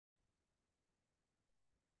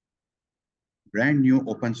brand new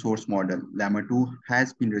open source model, Llama 2,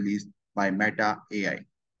 has been released by Meta AI.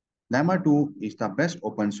 Llama 2 is the best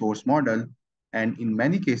open source model, and in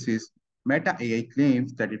many cases, Meta AI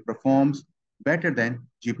claims that it performs better than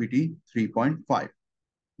GPT 3.5.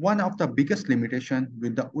 One of the biggest limitations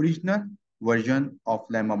with the original version of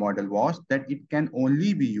Llama model was that it can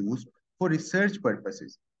only be used for research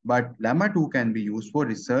purposes. But Llama 2 can be used for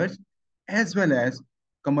research as well as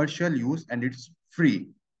commercial use, and it's free.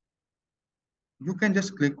 You can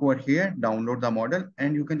just click over here, download the model,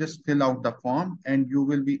 and you can just fill out the form, and you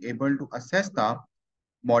will be able to assess the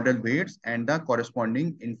model weights and the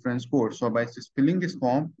corresponding inference code. So by just filling this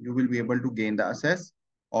form, you will be able to gain the access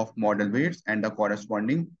of model weights and the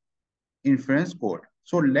corresponding inference code.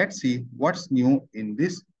 So let's see what's new in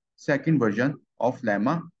this second version of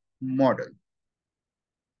Llama model.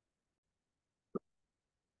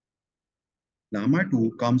 Llama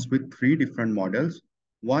 2 comes with three different models.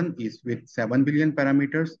 One is with 7 billion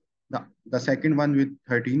parameters, the second one with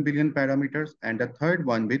 13 billion parameters, and the third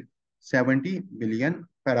one with 70 billion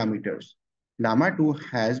parameters. Llama 2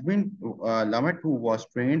 was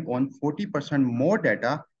trained on 40% more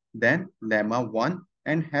data than Llama 1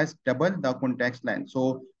 and has doubled the context length.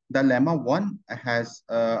 So the Llama 1 has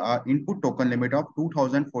an input token limit of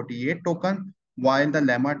 2048 token, while the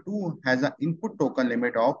Llama 2 has an input token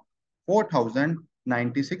limit of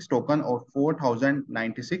 4096 token or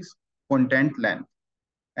 4096 content length.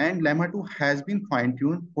 And Llama 2 has been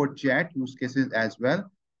fine-tuned for chat use cases as well.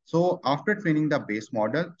 So after training the base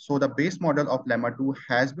model, so the base model of Llama 2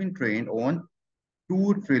 has been trained on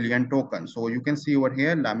 2 trillion tokens. So you can see over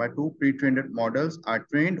here, Llama 2 pre-trained models are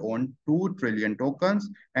trained on 2 trillion tokens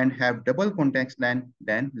and have double context length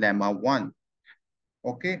than Llama 1.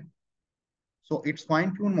 Okay, so its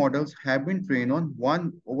fine-tuned models have been trained on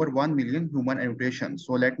over 1 million human annotations.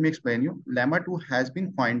 So let me explain you. Llama 2 has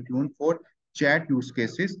been fine-tuned for chat use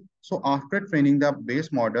cases. So after training the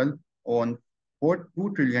base model on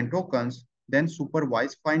 2 trillion tokens, then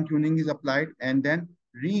supervised fine-tuning is applied, and then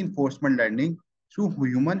reinforcement learning through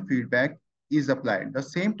human feedback is applied. The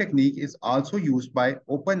same technique is also used by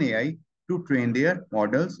OpenAI to train their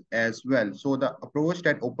models as well. So the approach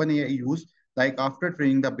that OpenAI use, like after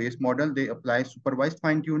training the base model, they apply supervised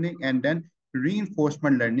fine-tuning, and then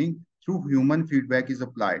reinforcement learning through human feedback is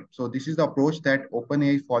applied. So this is the approach that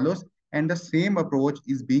OpenAI follows, and the same approach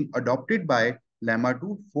is being adopted by Llama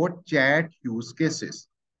 2 for chat use cases.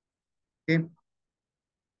 Okay.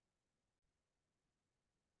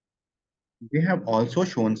 We have also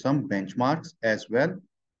shown some benchmarks as well.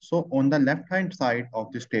 So on the left-hand side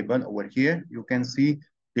of this table over here, you can see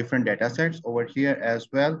different data sets over here as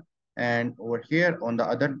well. And over here on the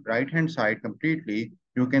other right-hand side completely,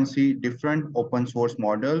 you can see different open source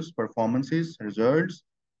models, performances, results.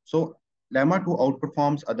 So Llama 2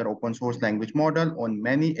 outperforms other open source language model on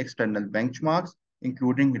many external benchmarks,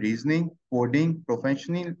 including reasoning, coding,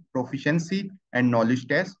 proficiency, and knowledge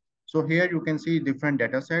tests. So here you can see different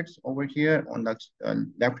data sets over here on the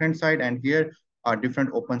left-hand side, and here are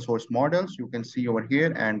different open source models you can see over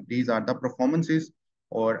here, and these are the performances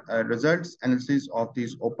or results analysis of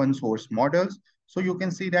these open source models. So you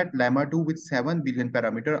can see that Llama 2 with 7 billion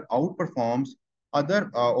parameter outperforms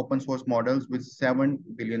other open source models with 7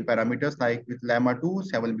 billion parameters, like with Llama 2,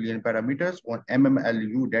 7 billion parameters on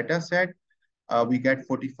MMLU dataset. We get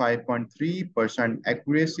 45.3%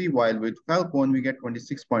 accuracy, while with Falcon, we get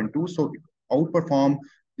 26.2. So outperform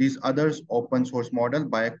these others open source model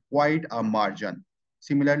by quite a margin.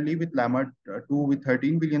 Similarly, with Llama 2 with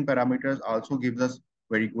 13 billion parameters also gives us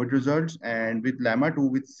very good results. And with Llama 2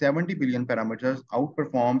 with 70 billion parameters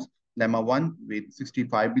outperforms Llama 1 with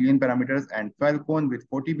 65 billion parameters and Falcon with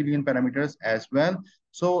 40 billion parameters as well.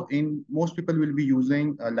 So in most people will be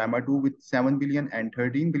using Llama 2 with 7 billion and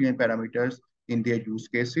 13 billion parameters in their use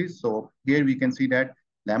cases. So here we can see that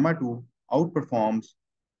Llama 2 outperforms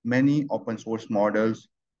many open source models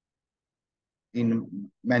in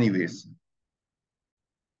many ways.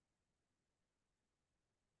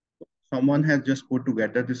 Someone has just put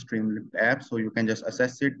together the Streamlined app, so you can just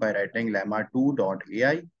assess it by writing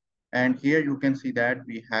llama2.ai. And here you can see that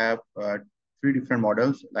we have three different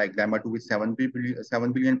models, like Llama 2 with 7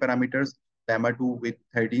 billion parameters, Llama 2 with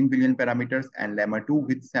 13 billion parameters, and Llama 2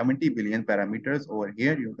 with 70 billion parameters. Over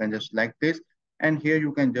here, you can just select this. And here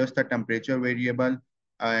you can adjust the temperature variable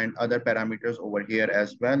and other parameters over here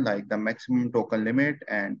as well, like the maximum token limit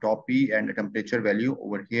and top P and the temperature value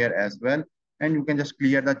over here as well. And you can just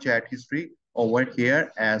clear the chat history over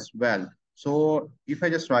here as well. So if I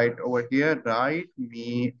just write over here, write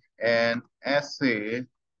me an essay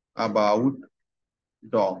about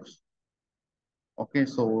dogs. Okay,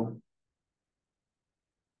 so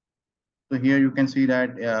So here you can see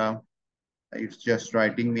that it's just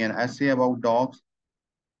writing me an essay about dogs.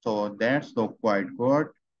 So that's so quite good.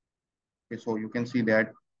 Okay, so you can see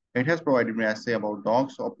that it has provided me an essay about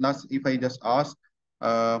dogs. So plus, if I just ask,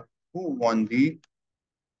 uh, who won the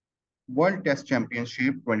World Test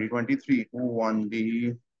Championship 2023? Who won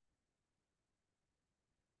the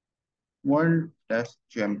World Test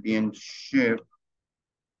Championship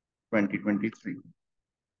 2023?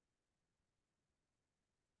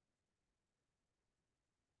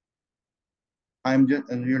 I'm just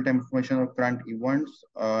real-time information of current events,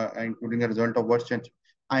 including the result of worst change.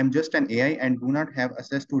 I'm just an AI and do not have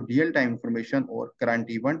access to real-time information or current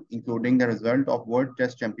event, including the result of World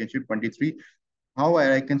Test Championship 23.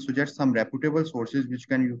 However, I can suggest some reputable sources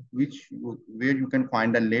where you can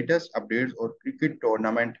find the latest updates or cricket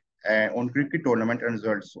tournament on cricket tournament and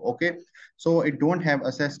results. Okay, so it don't have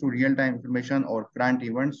access to real-time information or current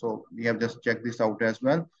events. So we have just checked this out as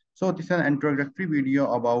well. So this is an introductory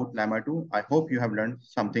video about Llama 2. I hope you have learned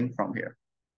something from here.